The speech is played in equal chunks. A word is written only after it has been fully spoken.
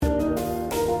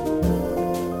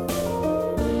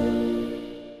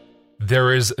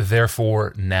There is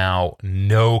therefore now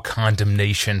no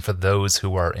condemnation for those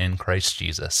who are in Christ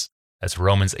Jesus. As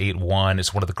Romans 8:1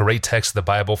 is one of the great texts of the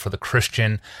Bible for the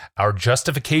Christian, our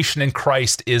justification in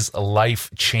Christ is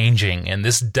life-changing, and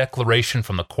this declaration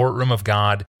from the courtroom of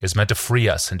God is meant to free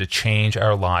us and to change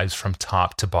our lives from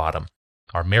top to bottom.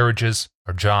 Our marriages,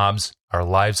 our jobs, our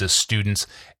lives as students,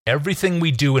 everything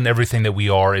we do and everything that we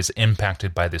are is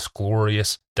impacted by this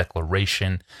glorious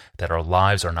declaration that our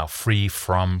lives are now free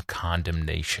from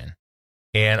condemnation.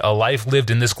 And a life lived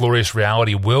in this glorious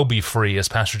reality will be free, as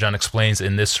Pastor John explains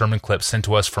in this sermon clip sent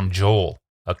to us from Joel,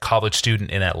 a college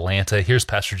student in Atlanta. Here's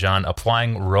Pastor John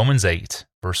applying Romans 8,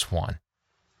 verse 1.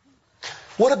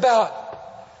 What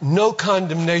about no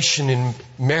condemnation in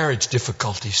marriage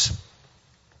difficulties?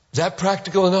 Is that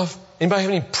practical enough? Anybody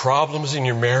have any problems in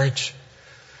your marriage?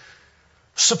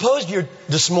 Suppose you're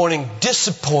this morning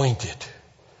disappointed.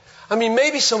 I mean,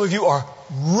 maybe some of you are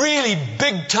really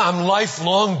big-time,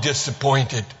 lifelong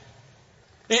disappointed.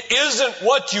 It isn't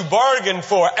what you bargained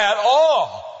for at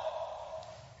all.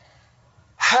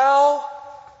 How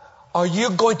are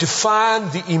you going to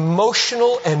find the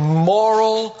emotional and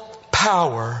moral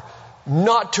power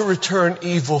not to return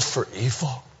evil for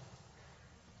evil?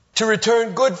 To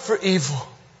return good for evil?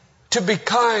 To be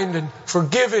kind and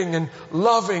forgiving and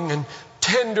loving and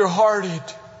tender-hearted?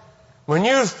 When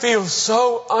you feel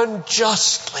so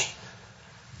unjustly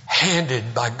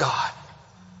handed by God?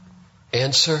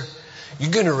 Answer,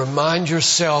 you're going to remind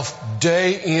yourself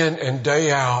day in and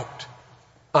day out,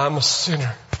 I'm a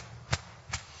sinner.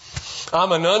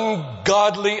 I'm an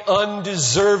ungodly,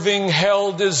 undeserving,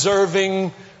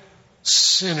 hell-deserving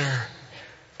sinner.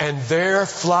 And there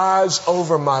flies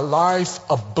over my life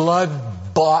a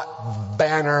blood-bought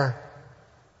banner,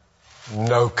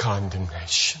 no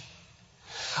condemnation.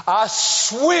 I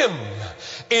swim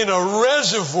in a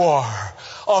reservoir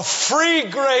of free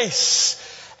grace,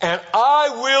 and I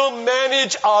will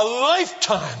manage a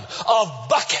lifetime of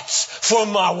buckets for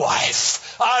my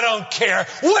wife. I don't care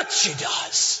what she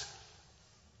does.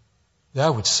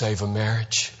 That would save a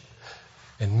marriage,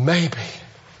 and maybe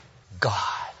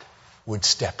God would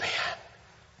step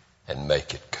in and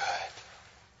make it good.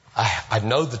 I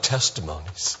know the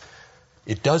testimonies.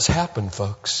 It does happen,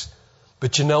 folks.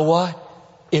 But you know what?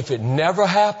 If it never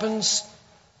happens,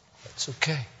 that's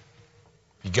okay.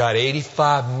 You got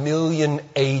 85 million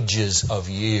ages of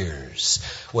years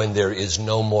when there is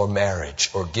no more marriage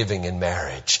or giving in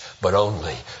marriage, but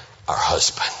only our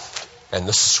husband. And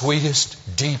the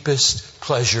sweetest, deepest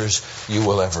pleasures you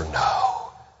will ever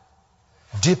know.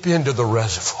 Dip into the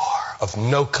reservoir of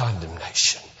no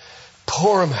condemnation.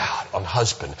 Pour them out on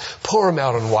husband. Pour them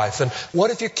out on wife. And what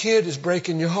if your kid is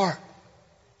breaking your heart?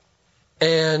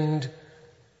 And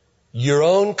your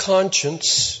own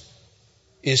conscience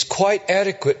is quite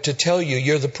adequate to tell you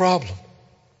you're the problem.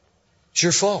 It's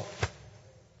your fault.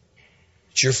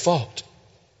 It's your fault.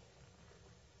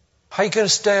 How are you going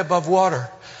to stay above water?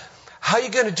 How are you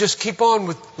going to just keep on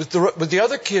with the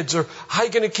other kids? Or how are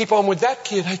you going to keep on with that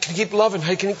kid? How can you keep loving?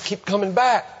 How can you keep coming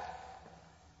back?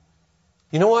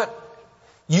 You know what?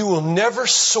 You will never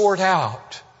sort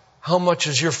out how much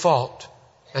is your fault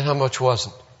and how much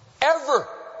wasn't. Ever.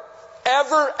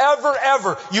 Ever, ever,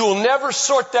 ever. You will never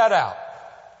sort that out.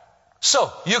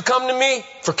 So, you come to me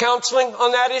for counseling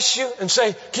on that issue and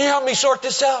say, can you help me sort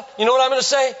this out? You know what I'm going to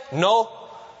say? No.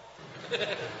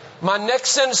 My next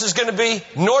sentence is going to be,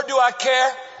 nor do I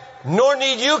care, nor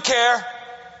need you care.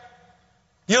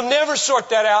 You'll never sort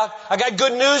that out. I got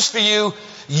good news for you.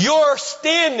 You're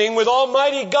standing with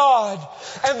Almighty God,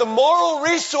 and the moral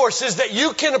resources that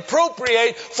you can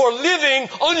appropriate for living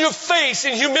on your face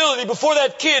in humility before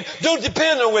that kid don't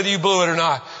depend on whether you blew it or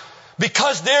not.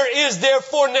 Because there is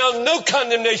therefore now no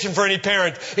condemnation for any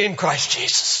parent in Christ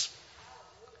Jesus.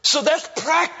 So that's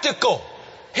practical.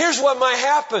 Here's what might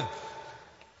happen.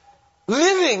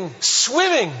 Living,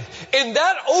 swimming in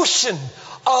that ocean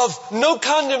of no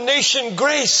condemnation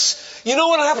grace, you know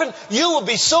what will happen? You will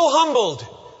be so humbled.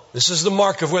 This is the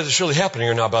mark of whether it's really happening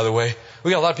or not, by the way.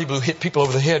 We got a lot of people who hit people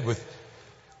over the head with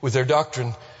their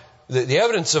doctrine. The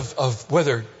evidence of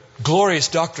whether glorious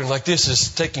doctrine like this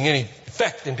is taking any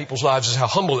effect in people's lives is how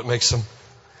humble it makes them.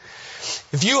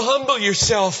 If you humble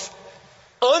yourself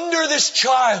under this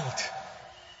child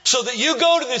so that you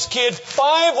go to this kid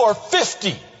 5 or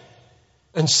 50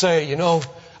 and say, you know,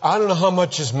 I don't know how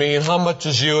much is me and how much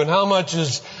is you and how much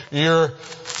is your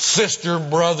sister,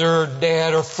 brother,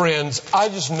 dad, or friends. I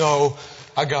just know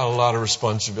I got a lot of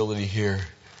responsibility here.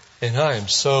 And I am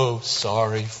so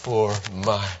sorry for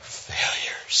my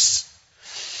failures.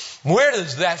 Where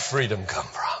does that freedom come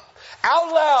from?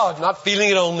 Out loud, not feeling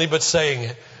it only, but saying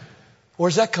it.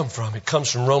 Where's that come from? It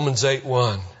comes from Romans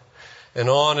 8:1. And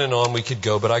on we could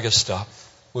go, but I gotta stop.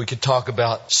 We could talk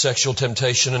about sexual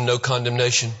temptation and no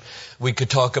condemnation. We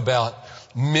could talk about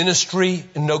ministry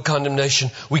and no condemnation.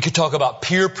 We could talk about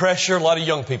peer pressure. A lot of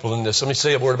young people in this. Let me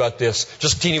say a word about this.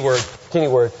 Just a teeny word. A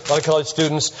lot of college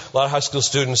students, a lot of high school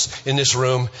students in this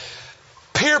room.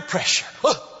 Peer pressure.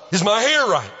 Is my hair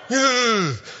right?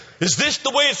 Is this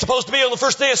the way it's supposed to be on the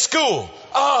first day of school?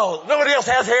 Oh, nobody else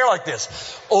has hair like this.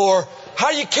 Or,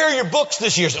 how do you carry your books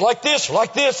this year? Is it like this or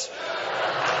like this?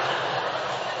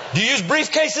 Do you use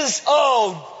briefcases?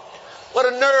 Oh, what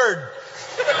a nerd.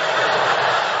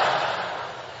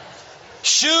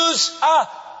 Shoes?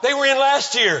 They were in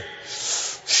last year.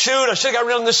 Shoot, I should have got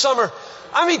rid of them this summer.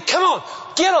 I mean, come on,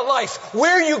 get a life.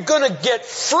 Where are you going to get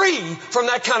free from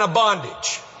that kind of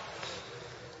bondage?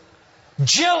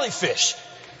 Jellyfish.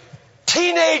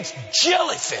 Teenage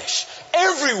jellyfish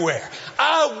everywhere.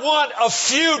 I want a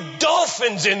few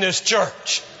dolphins in this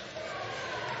church.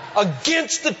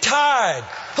 Against the tide.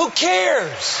 Who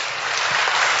cares?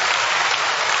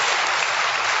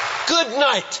 Good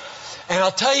night. And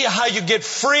I'll tell you how you get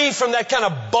free from that kind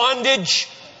of bondage.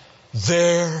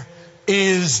 There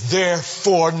is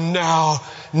therefore now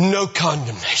no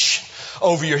condemnation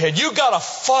over your head. You got a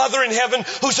Father in heaven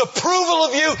whose approval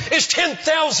of you is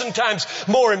 10,000 times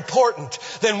more important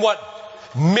than what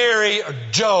Mary or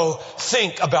Joe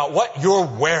think about what you're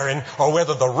wearing, or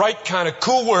whether the right kind of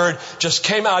cool word just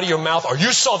came out of your mouth, or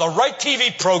you saw the right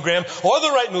TV program, or the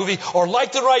right movie, or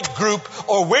like the right group,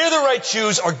 or wear the right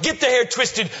shoes, or get the hair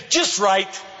twisted just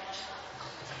right.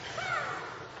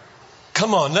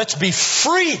 Come on, let's be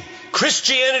free.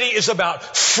 Christianity is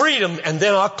about freedom. And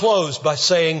then I'll close by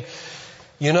saying,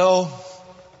 you know,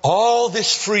 all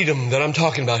this freedom that I'm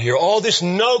talking about here, all this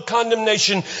no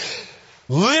condemnation,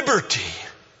 liberty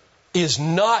is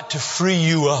not to free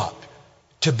you up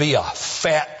to be a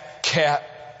fat cat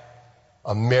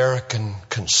American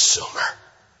consumer.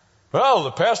 Well,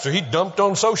 the pastor, he dumped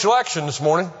on social action this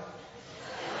morning.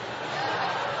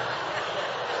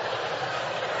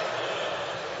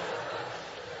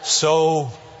 So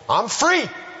I'm free.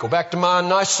 Go back to my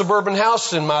nice suburban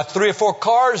house and my 3 or 4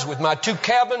 cars with my 2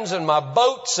 cabins and my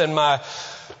boats and my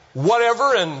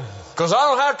whatever, and because I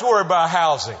don't have to worry about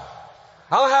housing.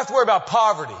 I don't have to worry about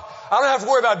poverty. I don't have to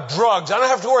worry about drugs. I don't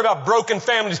have to worry about broken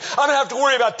families. I don't have to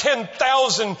worry about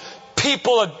 10,000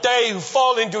 people a day who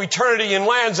fall into eternity in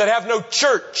lands that have no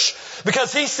church.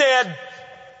 Because he said,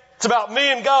 it's about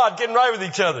me and God getting right with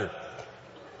each other.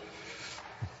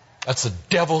 That's the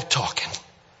devil talking.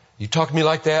 You talk to me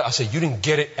like that, I say, you didn't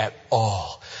get it at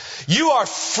all. You are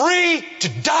free to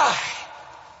die.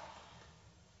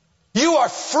 You are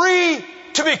free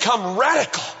to become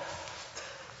radical.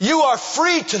 You are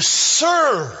free to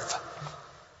serve.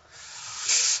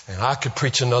 And I could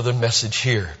preach another message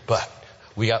here, but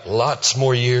we got lots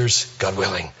more years, God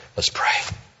willing. Let's pray.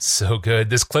 So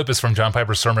good. This clip is from John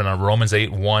Piper's sermon on Romans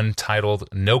 8:1, titled,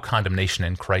 No Condemnation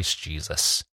in Christ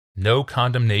Jesus. No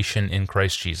Condemnation in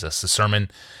Christ Jesus. The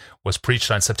sermon was preached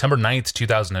on September 9th,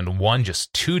 2001,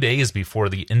 just 2 days before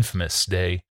the infamous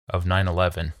day of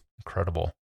 9/11.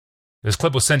 Incredible. This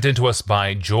clip was sent in to us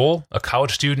by Joel, a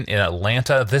college student in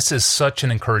Atlanta. This is such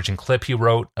an encouraging clip he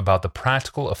wrote about the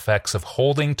practical effects of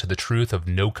holding to the truth of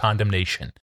no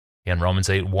condemnation in Romans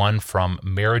 8:1, from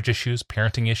marriage issues,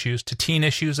 parenting issues, to teen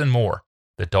issues, and more.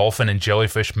 The dolphin and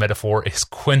jellyfish metaphor is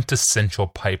quintessential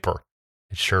Piper.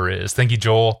 It sure is. Thank you,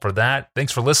 Joel, for that.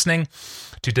 Thanks for listening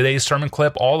to today's sermon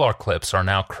clip. All our clips are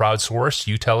now crowdsourced.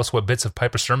 You tell us what bits of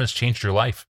Piper's sermons changed your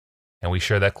life, and we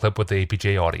share that clip with the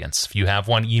APJ audience. If you have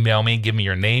one, email me. Give me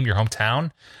your name, your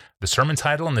hometown, the sermon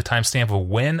title, and the timestamp of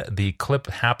when the clip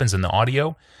happens in the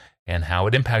audio and how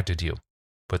it impacted you.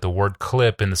 Put the word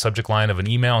clip in the subject line of an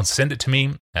email and send it to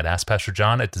me at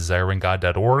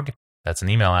askpastorjohn@desiringgod.org. That's an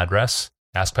email address,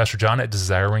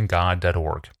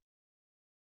 askpastorjohn@desiringgod.org.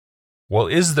 Well,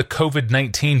 is the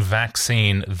COVID-19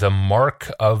 vaccine the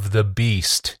mark of the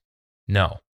beast?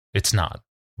 No, it's not.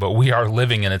 But we are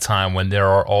living in a time when there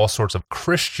are all sorts of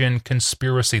Christian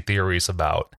conspiracy theories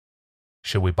about.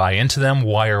 Should we buy into them?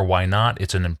 Why or why not?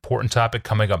 It's an important topic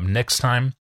coming up next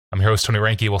time. I'm your host, Tony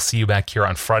Reinke. We'll see you back here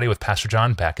on Friday with Pastor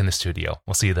John back in the studio.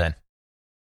 We'll see you then.